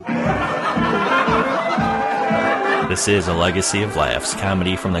This is a legacy of laughs,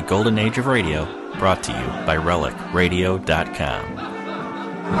 comedy from the golden age of radio, brought to you by RelicRadio.com.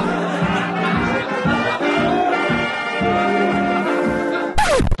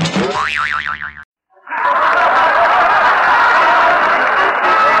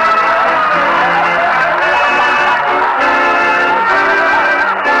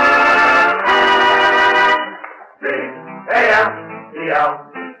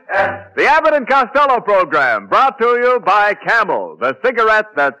 The Abbott and Costello program, brought to you by Camel, the cigarette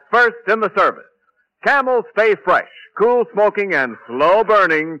that's first in the service. Camel stay fresh, cool smoking, and slow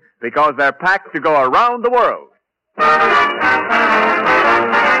burning because they're packed to go around the world.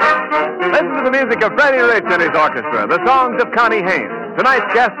 Listen to the music of Freddie Rich and his orchestra, the songs of Connie Haynes.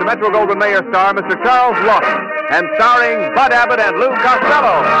 Tonight's guest, the Metro-Goldwyn-Mayer star, Mr. Charles Lawton, and starring Bud Abbott and Lou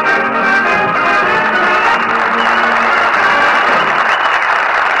Costello.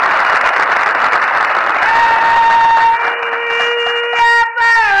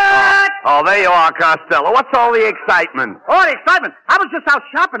 Oh, there you are, Costello. What's all the excitement? Oh, the excitement. I was just out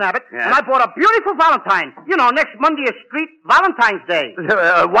shopping, Abbott, and I bought a beautiful Valentine. You know, next Monday is Street Valentine's Day.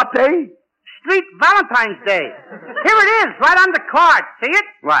 What day? Street Valentine's Day. Here it is, right on the card. See it?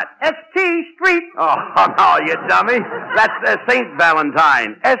 What? S.T. Street. Oh, no, you dummy. That's Saint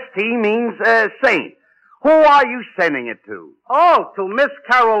Valentine. S.T. means saint. Who are you sending it to? Oh, to Miss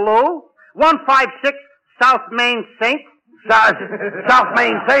Carol Lou, 156 South Main Saint. South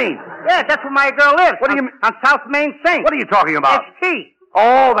Main Saint. Yeah, that's where my girl lives. What do you mean? On South Main Saint. What are you talking about? S.T.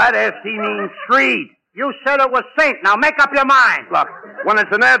 Oh, that S.T. means street. You said it was Saint. Now make up your mind. Look, when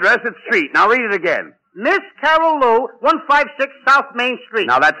it's an address, it's street. Now read it again. Miss Carol Lou, 156 South Main Street.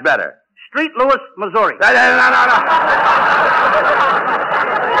 Now that's better. Street, Louis, Missouri. No.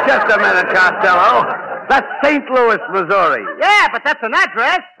 Just a minute, Costello. That's St. Louis, Missouri. Yeah, but that's an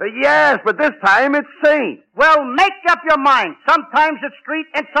address. Yes, but this time it's Saint. Well, make up your mind. Sometimes it's street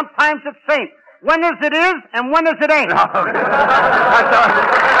and sometimes it's Saint. When is it is and when is it ain't?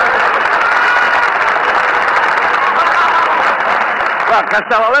 Well,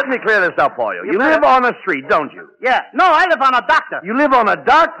 Costello, let me clear this up for you. You live on a street, don't you? Yeah. No, I live on a doctor. You live on a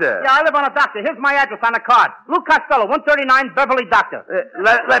doctor? Yeah, I live on a doctor. Here's my address on the card. Lou Costello, 139 Beverly Doctor.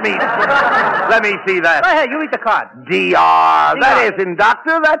 Let me see that. Go ahead, you read the card. DR. That isn't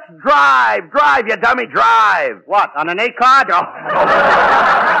doctor, that's drive. Drive, you dummy, drive. What, on an A card?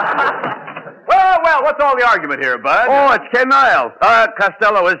 Well, what's all the argument here, Bud? Oh, it's Ken Niles.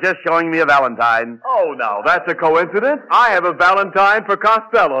 Costello is just showing me a Valentine. Oh, now, that's a coincidence. I have a Valentine for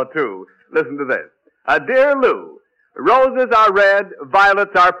Costello, too. Listen to this. Dear Lou, roses are red,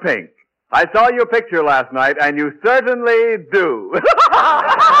 violets are pink. I saw your picture last night, and you certainly do.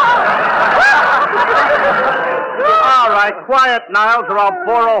 All right, quiet, Niles, or I'll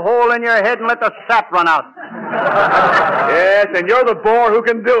bore a hole in your head and let the sap run out. Yes, and you're the bore who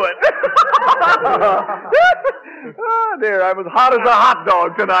can do it. Oh, dear, I'm as hot as a hot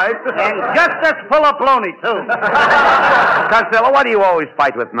dog tonight. And just as full of baloney, too. Costello, why do you always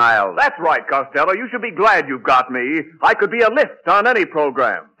fight with Niles? That's right, Costello. You should be glad you've got me. I could be a lift on any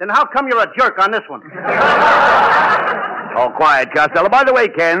program. Then how come you're a jerk on this one? Oh, quiet, Costello. By the way,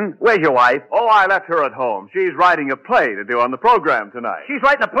 Ken, where's your wife? Oh, I left her at home. She's writing a play to do on the program tonight. She's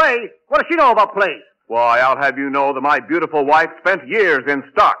writing a play? What does she know about plays? Why, I'll have you know that my beautiful wife spent years in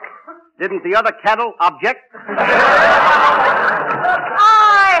stock. Didn't the other cattle object? I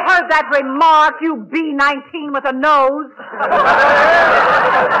heard that remark, you B-19 with a nose.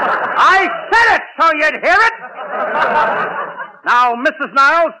 I said it so you'd hear it. Now, Mrs.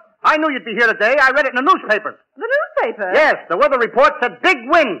 Niles, I knew you'd be here today. I read it in the newspapers. The newspaper? Yes, the weather report said big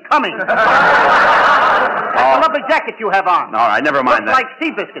wind coming. That's a lovely jacket you have on. All right, never mind Looks that. like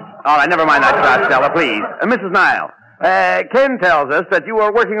sea biscuits. All right, never mind that, Costello, please. Mrs. Niles, Ken tells us that you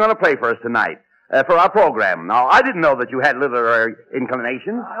are working on a play for us tonight, for our program. Now, I didn't know that you had literary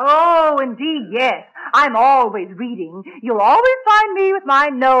inclinations. Oh, indeed, yes. I'm always reading. You'll always find me with my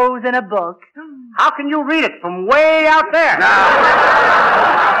nose in a book. How can you read it from way out there?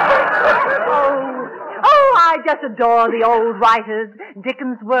 Oh, I just adore the old writers,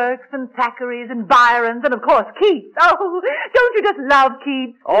 Dickens' works and Thackeray's and Byron's and, of course, Keats. Oh, don't you just love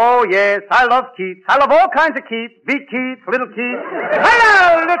Keats? Oh, yes, I love Keats. I love all kinds of Keats. Big Keats, little Keats.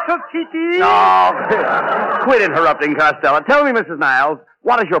 Hello, little Keatsy. No, quit interrupting, Costello. Tell me, Mrs. Niles,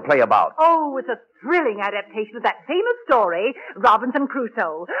 what is your play about? Oh, it's a thrilling adaptation of that famous story, Robinson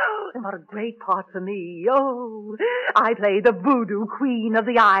Crusoe. And what a great part for me. Oh, I play the voodoo queen of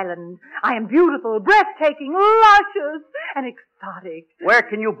the island. I am beautiful, breathtaking, luscious, and exotic. Where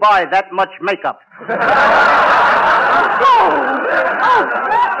can you buy that much makeup?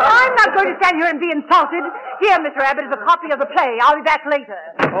 I'm not going to stand here and be insulted. Here, Mr. Abbott, is a copy of the play. I'll be back later.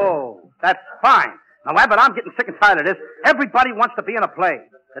 Oh, that's fine. Now, Abbott, I'm getting sick and tired of this. Everybody wants to be in a play.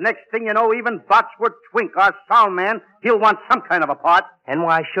 The next thing you know, even Botsworth Twink, our sound man, he'll want some kind of a part. And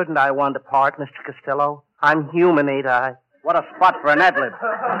why shouldn't I want a part, Mr. Costello? I'm human, ain't I? What a spot for an ad-lib.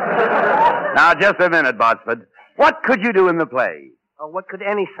 Now, just a minute, Botsford. What could you do in the play? Oh, what could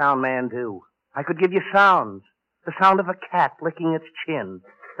any sound man do? I could give you sounds. The sound of a cat licking its chin.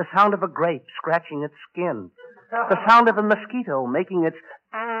 The sound of a grape scratching its skin. The sound of a mosquito making its...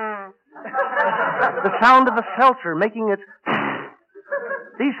 The sound of a seltzer making its...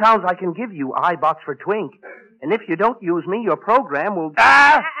 These sounds I can give you, I, Botsford Twink. And if you don't use me, your program will...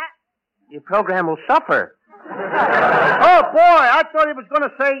 Your program will suffer. Oh, boy, I thought he was going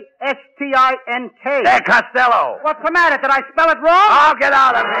to say S-T-I-N-K. There, Costello. What's the matter? Did I spell it wrong? I'll get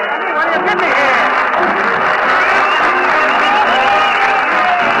out of here. Hey, what do you give me here?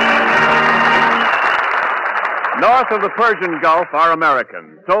 North of the Persian Gulf are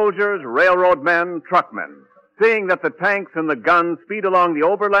Americans, soldiers, railroad men, truckmen, seeing that the tanks and the guns speed along the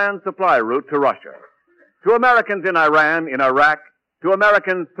overland supply route to Russia. To Americans in Iran, in Iraq, to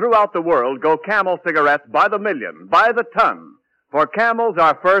Americans throughout the world go Camel cigarettes by the million, by the ton, for Camels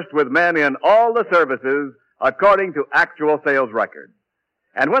are first with men in all the services according to actual sales records.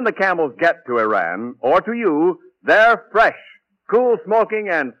 And when the Camels get to Iran, or to you, they're fresh, cool smoking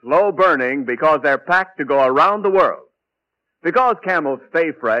and slow burning because they're packed to go around the world. Because Camels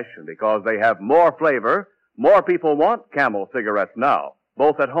stay fresh and because they have more flavor, more people want Camel cigarettes now,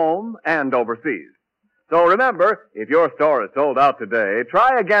 both at home and overseas. So remember, if your store is sold out today,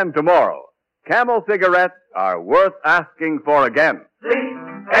 try again tomorrow. Camel cigarettes are worth asking for again.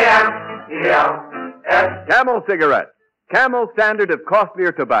 C-A-M-E-L-S. Camel cigarettes. Camel's standard of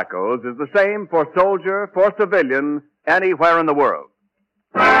costlier tobaccos is the same for soldier, for civilian, anywhere in the world.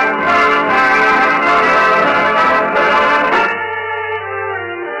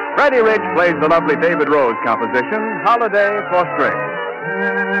 Freddie Rich plays the lovely David Rose composition, Holiday for Strings.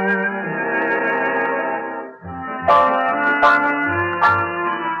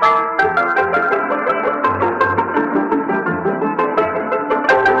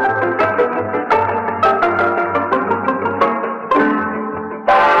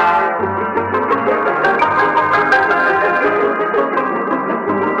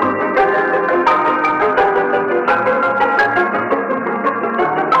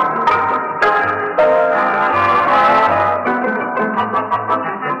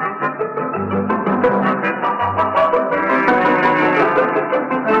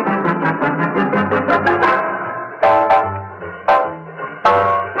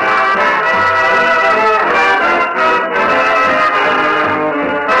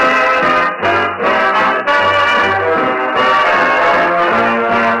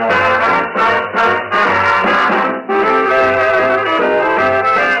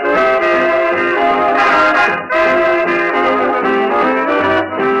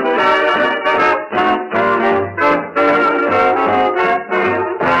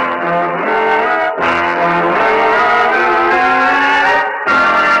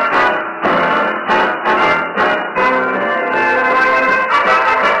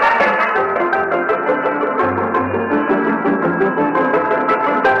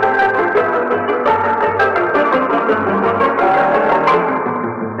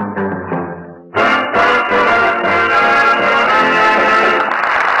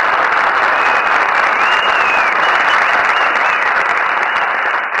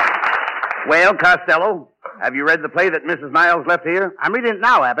 Well, Costello, have you read the play that Mrs. Niles left here? I'm reading it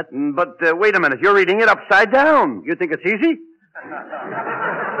now, Abbott. But wait a minute, you're reading it upside down. You think it's easy?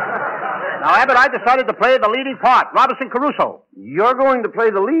 Now, Abbott, I decided to play the leading part, Robinson Crusoe. You're going to play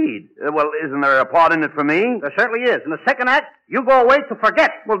the lead. Well, isn't there a part in it for me? There certainly is. In the second act, you go away to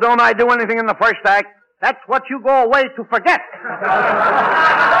forget. Well, don't I do anything in the first act? That's what you go away to forget.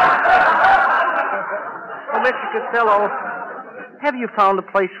 Oh, Mr. Costello, have you found a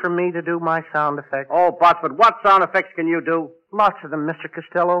place for me to do my sound effects? Oh, Botsford, what sound effects can you do? Lots of them, Mr.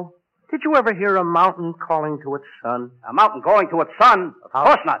 Costello. Did you ever hear a mountain calling to its son? A mountain going to its sun? Of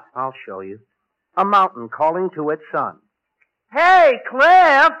course not. I'll show you. A mountain calling to its son. Hey,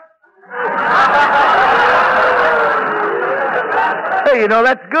 Cliff! Hey,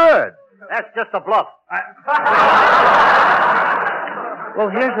 that's good. That's just a bluff. Well,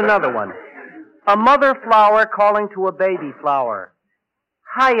 here's another one. A mother flower calling to a baby flower.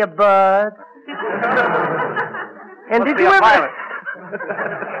 Hiya, bud. And did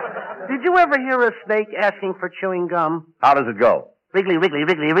you ever hear a snake asking for chewing gum? How does it go? Wriggly, wriggly,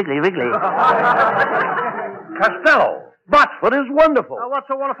 wriggly, wriggly, wriggly. Costello, Botsford. Botsford is wonderful. Now, what's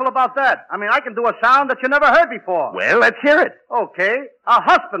so wonderful about that? I mean, I can do a sound that you never heard before. Well, let's hear it. Okay. A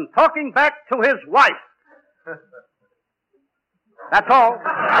husband talking back to his wife. That's all.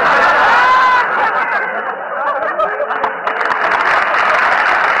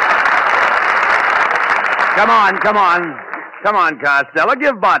 Come on, Costello.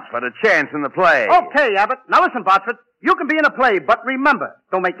 Give Botsford a chance in the play. Okay, Abbott. Now listen, Botsford. You can be in a play, but remember,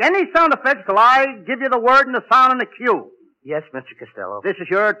 don't make any sound effects till I give you the word and the sound and the cue. Yes, Mr. Costello. This is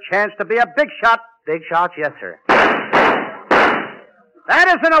your chance to be a big shot. Big shot, yes, sir. That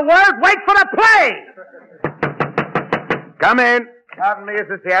isn't a word. Wait for the play. Come in. Pardon me, is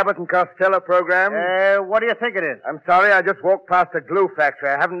this the Abbott and Costello program? What do you think it is? I'm sorry, I just walked past a glue factory.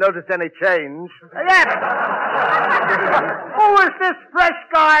 I haven't noticed any change. Abbott! Who is this fresh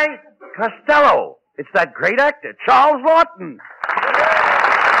guy? Costello. It's that great actor, Charles Lawton.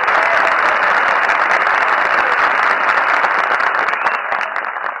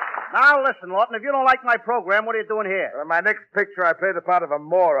 Now listen, Lawton, if you don't like my program, what are you doing here? In my next picture, I play the part of a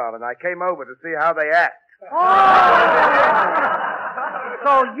moron, and I came over to see how they act. Oh!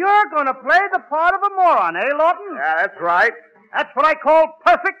 So you're going to play the part of a moron, eh, Lawton? Yeah, that's right. That's what I call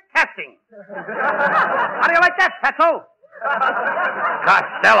perfect casting. How do you like that, Fatso?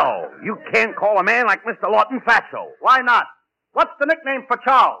 Costello, you can't call a man like Mr. Lawton fatso. Why not? What's the nickname for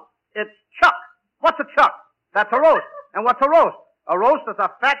Charles? It's Chuck. What's a chuck? That's a roast. And what's a roast? A roast is a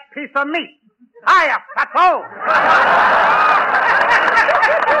fat piece of meat. Hiya, Fatso!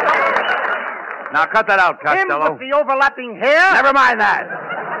 Now cut that out, Costello. Him with the overlapping hair? Never mind that.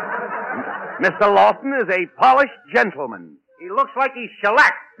 Mr. Lawton is a polished gentleman. He looks like he's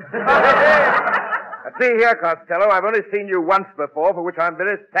shellacked. See here, Costello, I've only seen you once before, for which I'm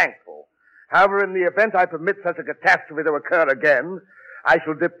very thankful. However, in the event I permit such a catastrophe to occur again, I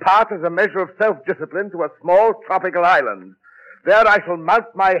shall depart as a measure of self-discipline to a small tropical island. There I shall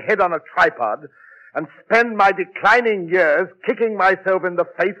mount my head on a tripod and spend my declining years kicking myself in the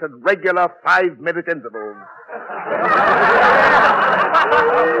face at regular 5-minute intervals.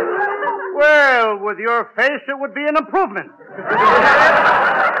 Well, with your face, it would be an improvement.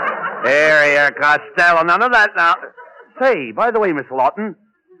 Here, Costello. None of that now. Say, by the way, Miss Lawton,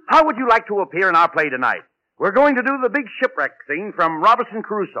 how would you like to appear in our play tonight? We're going to do the big shipwreck scene from Robinson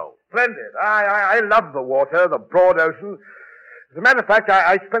Crusoe. Splendid. I love the water, the broad ocean. As a matter of fact,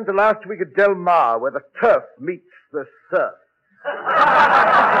 I spent the last week at Del Mar, where the turf meets the surf.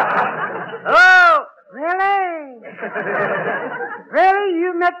 Oh, really? Really?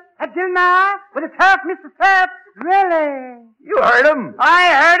 You met at Del Mar with the turf, Mr. Surf? Really? You heard him.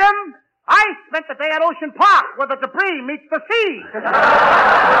 I heard him. I spent the day at Ocean Park, where the debris meets the sea.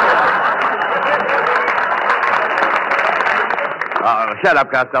 Shut up,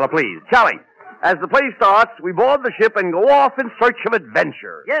 Costello, please. Charlie, as the play starts, we board the ship and go off in search of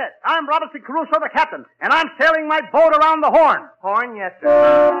adventure. Yes, I'm Robinson Crusoe, the captain, and I'm sailing my boat around the Horn. Horn, yes, sir.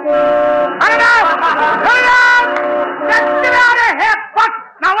 Cut it out! Cut it out! Let's get out of here, Buck!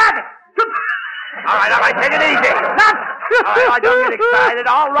 Now, Abbott! All right, take it easy. Stop! All right, don't get excited.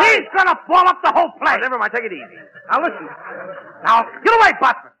 All right. He's gonna blow up the whole place. Oh, never mind, take it easy. Now, listen. Now, get away,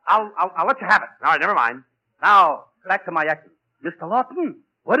 Botsford. I'll let you have it. All right, never mind. Now, back to my acting. Mr. Lawton,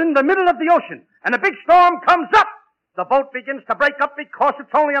 we're in the middle of the ocean, and a big storm comes up. The boat begins to break up because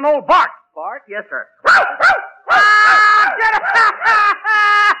it's only an old bark. Bark? Yes, sir. Get it!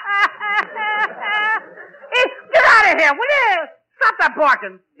 Get out of here, will you? Stop that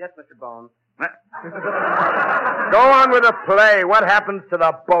barking. Yes, Mr. Bones. Go on with the play. What happens to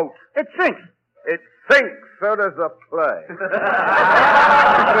the boat? It sinks. It sinks. So does the play.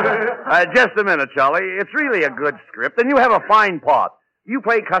 Just a minute, Charlie. It's really a good script, and you have a fine part. You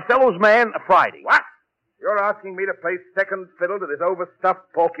play Costello's man Friday. What? You're asking me to play second fiddle to this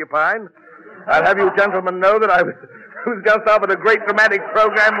overstuffed porcupine? I'll have you gentlemen know that I was just up at a great dramatic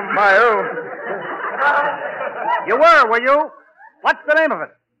program of my own. You were you? What's the name of it?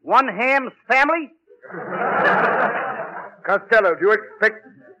 One Ham's Family? Costello, do you expect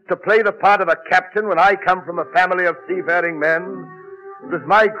to play the part of a captain when I come from a family of seafaring men? It was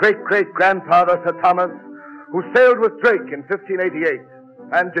my great-great-grandfather, Sir Thomas, who sailed with Drake in 1588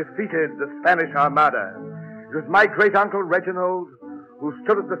 and defeated the Spanish Armada. It was my great-uncle, Reginald, who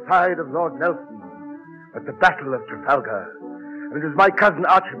stood at the side of Lord Nelson at the Battle of Trafalgar. And it was my cousin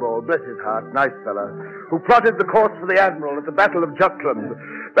Archibald, bless his heart, nice fella, who plotted the course for the Admiral at the Battle of Jutland.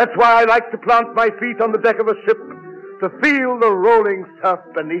 That's why I like to plant my feet on the deck of a ship, to feel the rolling surf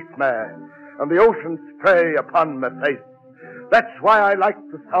beneath me and the ocean spray upon my face. That's why I like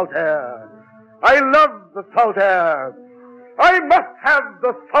the salt air. I love the salt air. I must have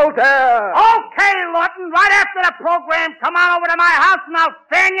the salt air. Okay, Lawton, right after the program, come on over to my house and I'll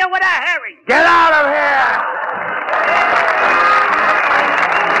fan you with a herring. Get out of here!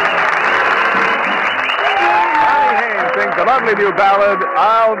 Johnny Haynes sings the lovely new ballad,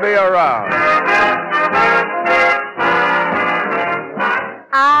 I'll Be Around.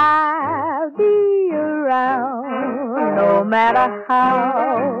 I'll be around no matter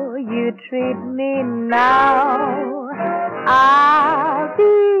how you treat me now. I'll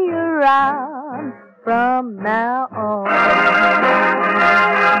be around from now on.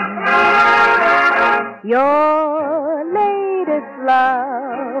 Your latest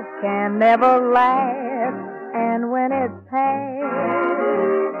love can never last, and when it's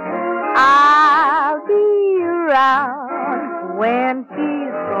past, I'll be around when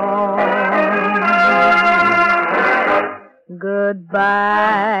she's gone.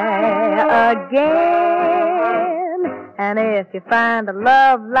 Goodbye again, and if you find a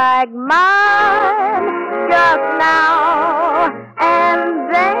love like mine, just now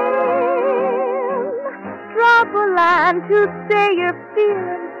and then, drop a line to say you're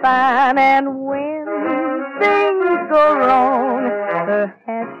feeling fine, and when things go wrong,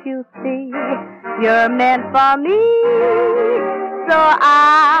 perhaps you see you're meant for me, so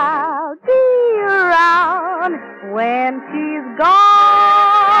I'll be around when she's gone.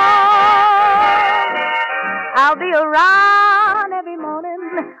 I'll be around every morning,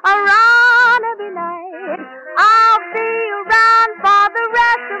 around every night. I'll be around for the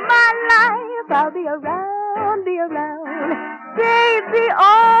rest of my life. I'll be around, baby,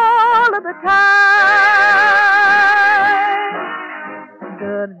 all of the time.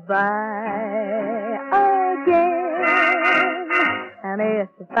 Goodbye again, and if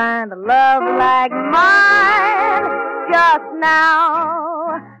you find a love like mine, just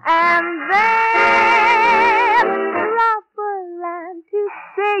now and then, drop a line to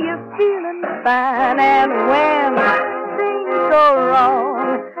say you're feeling fine, and when things go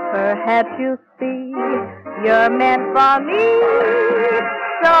wrong, perhaps you see you're meant for me,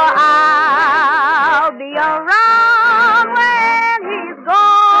 so I'll be around when he's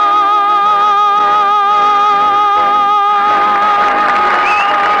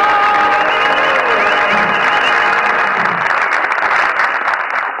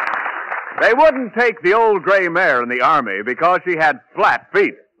They wouldn't take the old gray mare in the Army because she had flat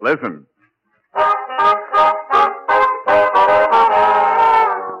feet. Listen.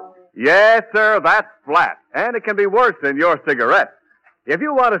 Yes, sir, that's flat. And it can be worse than your cigarette. If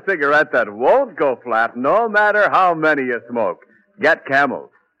you want a cigarette that won't go flat, no matter how many you smoke, get Camels.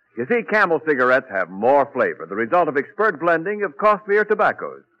 You see, Camel cigarettes have more flavor, the result of expert blending of costlier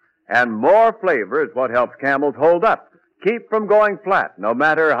tobaccos. And more flavor is what helps Camels hold up. Keep from going flat, no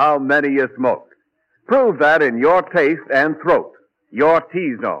matter how many you smoke. Prove that in your taste and throat, your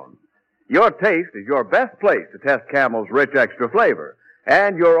T-zone. Your taste is your best place to test Camel's rich extra flavor.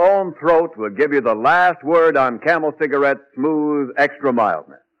 And your own throat will give you the last word on Camel cigarettes' smooth extra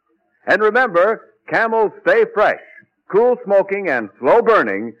mildness. And remember, Camels stay fresh, cool smoking, and slow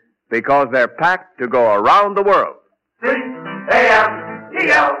burning because they're packed to go around the world. C-A-M-E-L-S.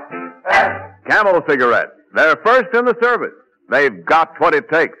 Camel cigarettes. They're first in the service. They've got what it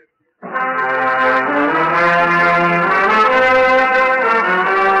takes.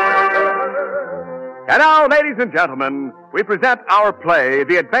 And now, ladies and gentlemen, we present our play,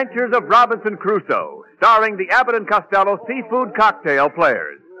 The Adventures of Robinson Crusoe, starring the Abbott and Costello Seafood Cocktail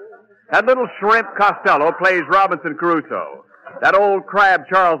Players. That little shrimp Costello plays Robinson Crusoe. That old crab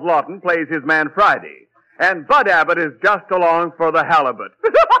Charles Lawton plays his man Friday. And Bud Abbott is just along for the halibut.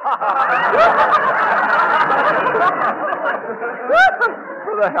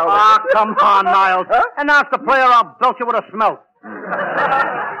 Ah, come on, Miles. Announce the player, I'll belch you with a smelt.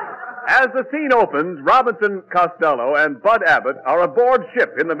 As the scene opens, Robinson Costello and Bud Abbott are aboard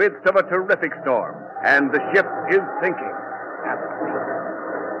ship in the midst of a terrific storm. And the ship is sinking.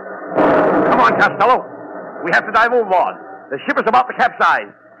 Come on, Costello. We have to dive overboard. The ship is about to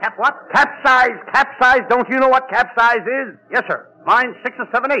capsize. Cap what? Capsize, capsize. Don't you know what capsize is? Yes, sir. Mine's 6 or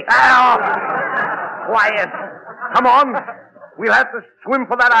 7 8. Ow! Quiet. Come on. We'll have to swim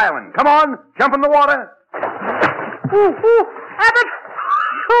for that island. Come on. Jump in the water. Abbott!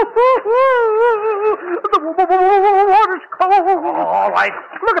 The water's cold. All right.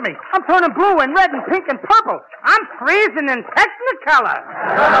 Look at me. I'm turning blue and red and pink and purple. I'm freezing in Technicolor.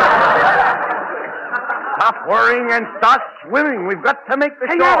 Stop worrying and start swimming. We've got to make the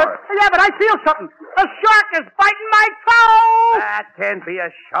shore. Yeah, but I feel something. A shark is biting my toe. That can't be a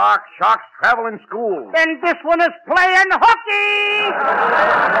shark. Sharks travel in schools. Then this one is playing hooky.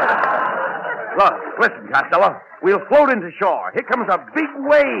 Look, listen, Costello. We'll float into shore. Here comes a big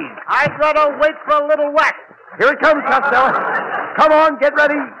wave. I'd rather wait for a little whack. Here it comes, Costello. Come on, get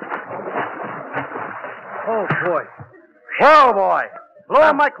ready. Oh, boy. Whoa, boy. Blow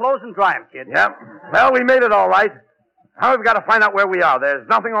on my clothes and dry 'em, kid. Yep. Well, we made it all right. Now we've got to find out where we are. There's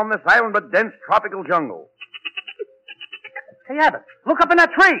nothing on this island but dense tropical jungle. Hey, Abbott, look up in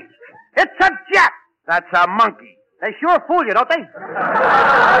that tree. It's a Jap. That's a monkey. They sure fool you, don't they?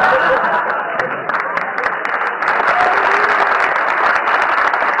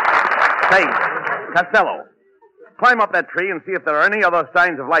 Say, Costello, climb up that tree and see if there are any other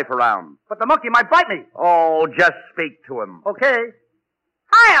signs of life around. But the monkey might bite me. Oh, just speak to him. Okay.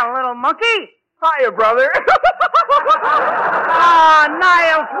 Hiya, little monkey. Hiya, brother. Ah,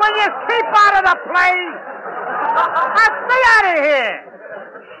 Niles, will you keep out of the play? Now, stay out of here.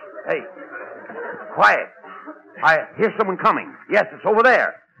 Hey, quiet. I hear someone coming. Yes, it's over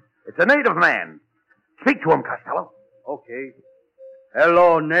there. It's a native man. Speak to him, Costello. Okay.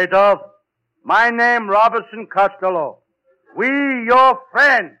 Hello, native. My name Robinson Costello. We your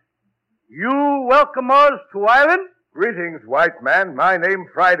friend. You welcome us to island? Greetings, white man. My name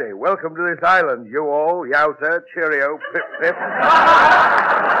Friday. Welcome to this island. You all, yowza, cheerio, pip, pip.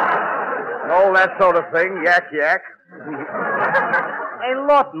 All that sort of thing. Yak, yak. Hey,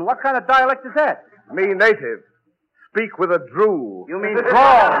 Lawton, what kind of dialect is that? Me native. Speak with a drool. You mean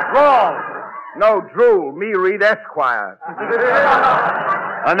drawl. No, drool. Me read Esquire.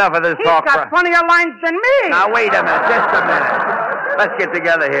 Enough of this He's talk. got funnier lines than me. Now, wait a minute. Just a minute. Let's get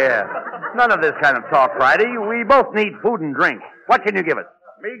together here. None of this kind of talk, Friday. We both need food and drink. What can you give us?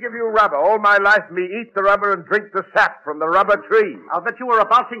 Me give you rubber. All my life, me eat the rubber and drink the sap from the rubber tree. I'll bet you were a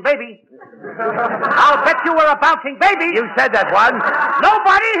bouncing baby. I'll bet you were a bouncing baby. You said that one.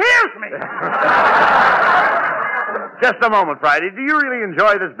 Nobody hears me. Just a moment, Friday. Do you really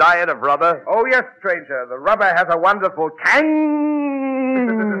enjoy this diet of rubber? Oh, yes, stranger. The rubber has a wonderful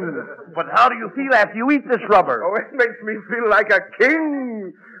tang. But how do you feel after you eat this rubber? Oh, it makes me feel like a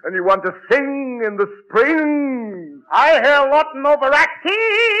king. And you want to sing in the spring. I hear Lawton overacting.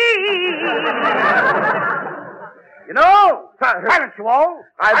 You know, silence you all.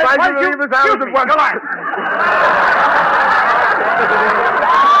 I advise you to leave this island at once.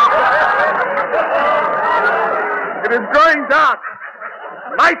 It is growing dark.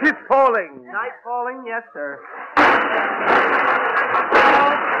 Night is falling. Night falling, yes, sir.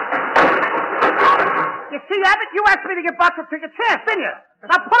 You see, Abbott, you asked me to give Botts a chance, didn't you?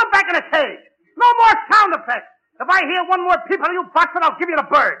 Now put him back in his cage. No more sound effects. If I hear one more peep out of you, Botts, I'll give you the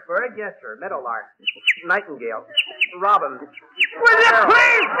bird. Bird, yes, sir. Meadowlark. Nightingale. Robin. Will you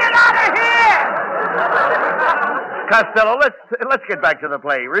please get out of here? Costello, let's get back to the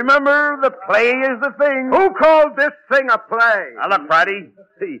play. Remember, the play is the thing. Who called this thing a play? Now, look, Friday.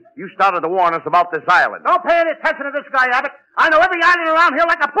 See, you started to warn us about this island. Don't pay any attention to this guy, Abbott. I know every island around here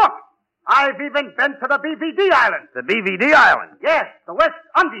like a book. I've even been to the BVD Island. The BVD Island? Yes, the West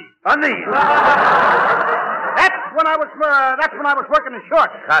Undies. Undies. That's when I was working in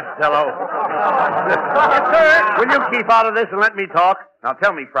shorts. Costello. Yes, sir. Will you keep out of this and let me talk? Now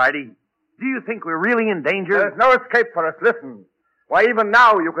tell me, Friday, do you think we're really in danger? There's no escape for us. Listen. Why, even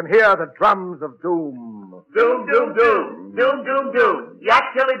now you can hear the drums of doom. Doom, doom, doom. Doom, doom, doom.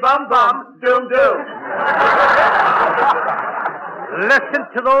 Yak, chili, bum, bum. Doom, doom. Listen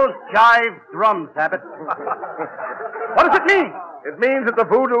to those jive drums, Abbott. What does it mean? It means that the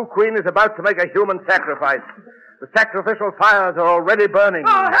voodoo queen is about to make a human sacrifice. The sacrificial fires are already burning. Oh,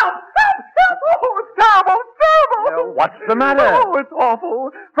 help! Help! Help! Oh, it's terrible! It's terrible! What's the matter? Oh, it's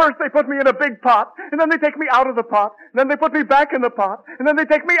awful. First they put me in a big pot, and then they take me out of the pot, and then they put me back in the pot, and then they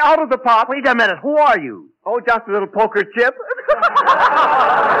take me out of the pot. Wait a minute. Who are you? Oh, just a little poker chip.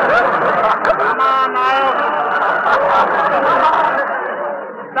 Come on, Niles.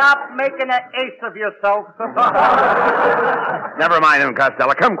 Stop making an ace of yourself. Never mind him,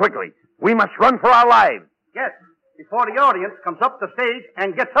 Costello. Come quickly. We must run for our lives. Yes, before the audience comes up the stage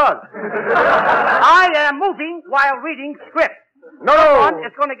and gets us. I am moving while reading script. No! Someone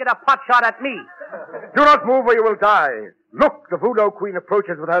is going to get a pot shot at me. Do not move or you will die. Look, the voodoo queen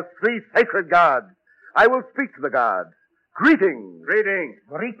approaches with her 3 sacred guards. I will speak to the guards. Greetings. Greetings.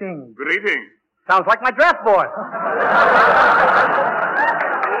 Greetings. Greetings. Sounds like my draft board.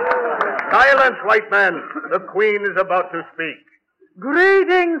 Silence, white man. The queen is about to speak.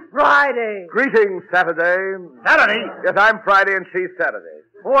 Greetings, Friday. Greetings, Saturday. Saturday? Yes, I'm Friday and she's Saturday.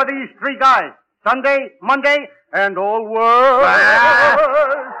 Who are these 3 guys? Sunday, Monday, and all world.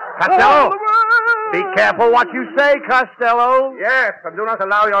 Costello, be careful what you say, Costello. Yes, and do not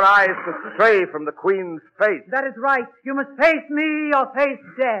allow your eyes to stray from the queen's face. That is right. You must face me or face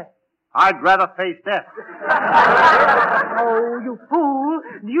death. I'd rather face death. Oh, you fool.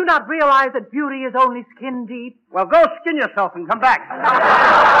 Do you not realize that beauty is only skin deep? Well, go skin yourself and come back.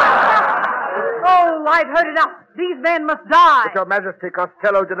 Oh, I've heard enough. These men must die. But Your Majesty,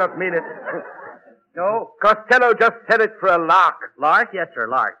 Costello did not mean it. No? Costello just said it for a lark. Lark? Yes, sir,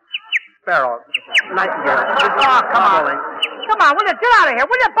 lark. Sparrow. Nightingale. Oh, come on. Come on, will you? Get out of here,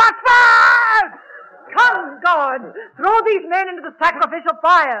 will you, Boxford? Come, God. Throw these men into the sacrificial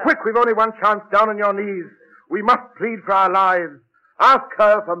fire. Quick, we've only one chance. Down on your knees. We must plead for our lives. Ask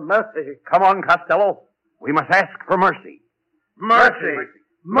her for mercy. Come on, Costello. We must ask for mercy. Mercy.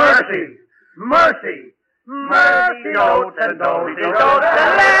 Mercy. Mercy. Mercy. Oats and oats and oats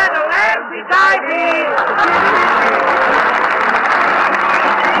and land beside me.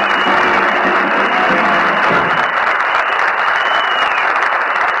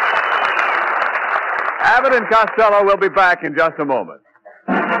 Abbott and Costello will be back in just a moment.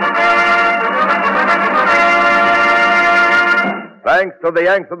 Thanks to the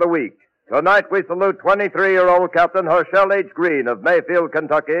Yanks of the Week. Tonight we salute 23-year-old Captain Herschel H. Green of Mayfield,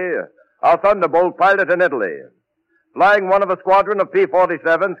 Kentucky, a Thunderbolt pilot in Italy. Flying one of a squadron of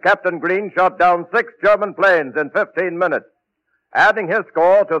P-47s, Captain Green shot down 6 German planes in 15 minutes, adding his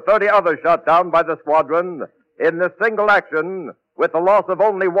score to 30 others shot down by the squadron in this single action with the loss of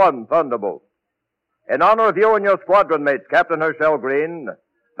only 1 Thunderbolt. In honor of you and your squadron mates, Captain Herschel Green,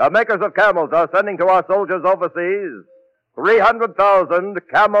 the makers of Camels are sending to our soldiers overseas 300,000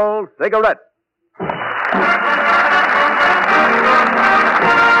 Camel cigarettes.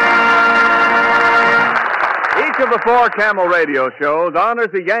 Each of the 4 Camel radio shows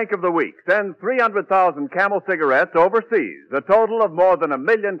honors a Yank of the Week, sends 300,000 Camel cigarettes overseas, a total of more than 1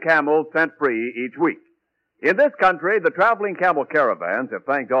 million Camels sent free each week. In this country, the traveling Camel caravans have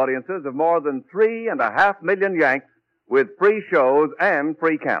thanked audiences of more than 3.5 million Yanks with free shows and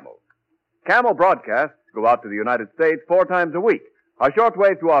free Camels. Camel broadcasts go out to the United States 4 times a week, a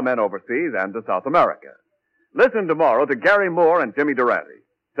shortwave to our men overseas and to South America. Listen tomorrow to Gary Moore and Jimmy Durante.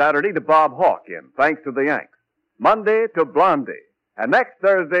 Saturday to Bob Hawke in Thanks to the Yanks. Monday to Blondie. And next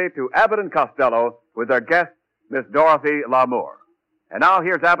Thursday to Abbott and Costello with their guest, Miss Dorothy Lamour. And now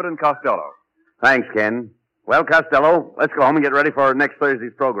here's Abbott and Costello. Thanks, Ken. Well, Costello, let's go home and get ready for next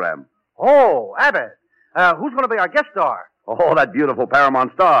Thursday's program. Oh, Abbott. Who's going to be our guest star? Oh, that beautiful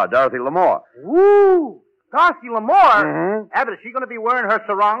Paramount star, Dorothy Lamour. Woo! Dorothy Lamour? Mm-hmm. Abbott, is she going to be wearing her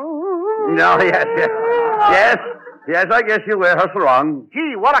sarong? No, yes, I guess she'll wear her sarong.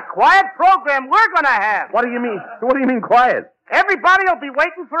 Gee, what a quiet program we're going to have. What do you mean? What do you mean quiet? Everybody will be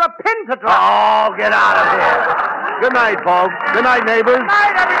waiting for a pin to drop. Oh, get out of here. Good night, folks. Good night, neighbors. Good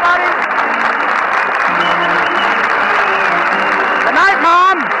night, everybody. Good night,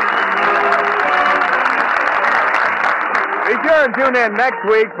 Mom. Be sure and tune in next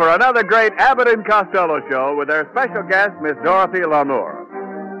week for another great Abbott and Costello show with their special guest, Miss Dorothy Lamour.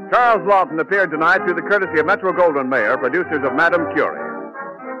 Charles Lawton appeared tonight through the courtesy of Metro-Goldwyn-Mayer, producers of Madame Curie.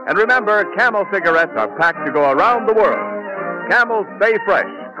 And remember, Camel cigarettes are packed to go around the world. Camels stay fresh,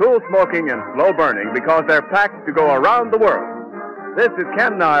 cool smoking, and slow burning because they're packed to go around the world. This is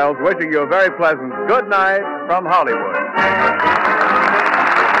Ken Niles wishing you a very pleasant good night from Hollywood.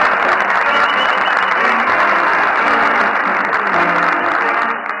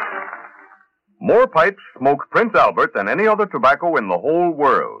 More pipes smoke Prince Albert than any other tobacco in the whole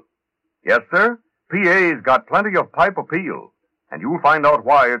world. Yes, sir, PA's got plenty of pipe appeal, and you'll find out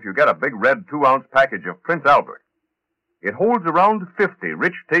why if you get a big red 2-ounce package of Prince Albert. It holds around 50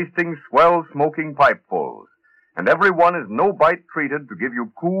 rich-tasting, swell-smoking pipefuls, and every one is no-bite treated to give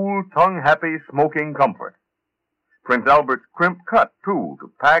you cool, tongue-happy smoking comfort. Prince Albert's crimp cut, too,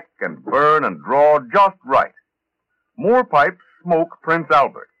 to pack and burn and draw just right. More pipes smoke Prince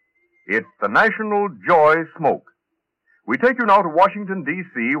Albert. It's the National Joy Smoke. We take you now to Washington,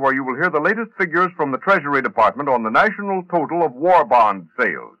 D.C., where you will hear the latest figures from the Treasury Department on the national total of war bond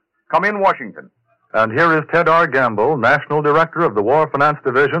sales. Come in, Washington. And here is Ted R. Gamble, National Director of the War Finance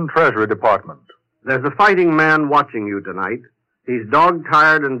Division, Treasury Department. There's a fighting man watching you tonight. He's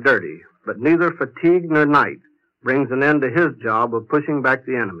dog-tired and dirty, but neither fatigue nor night brings an end to his job of pushing back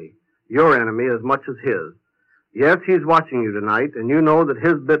the enemy, your enemy as much as his. Yes, he's watching you tonight, and you know that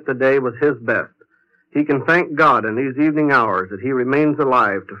his bit today was his best. He can thank God in these evening hours that he remains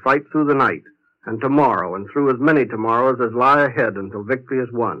alive to fight through the night, and tomorrow, and through as many tomorrows as lie ahead until victory is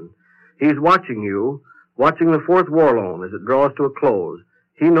won. He's watching you, watching the Fourth War Loan as it draws to a close.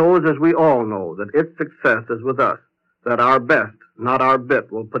 He knows, as we all know, that its success is with us, that our best, not our bit,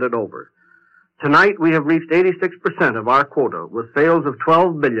 will put it over. Tonight, we have reached 86% of our quota with sales of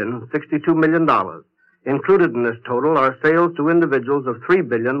 $12,062 million. Included in this total are sales to individuals of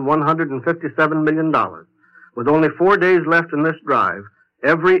 $3,157 million. With only 4 days left in this drive,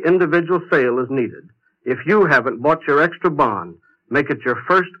 every individual sale is needed. If you haven't bought your extra bond, make it your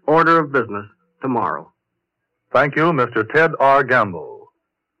first order of business tomorrow. Thank you, Mr. Ted R. Gamble.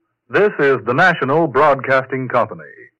 This is the National Broadcasting Company.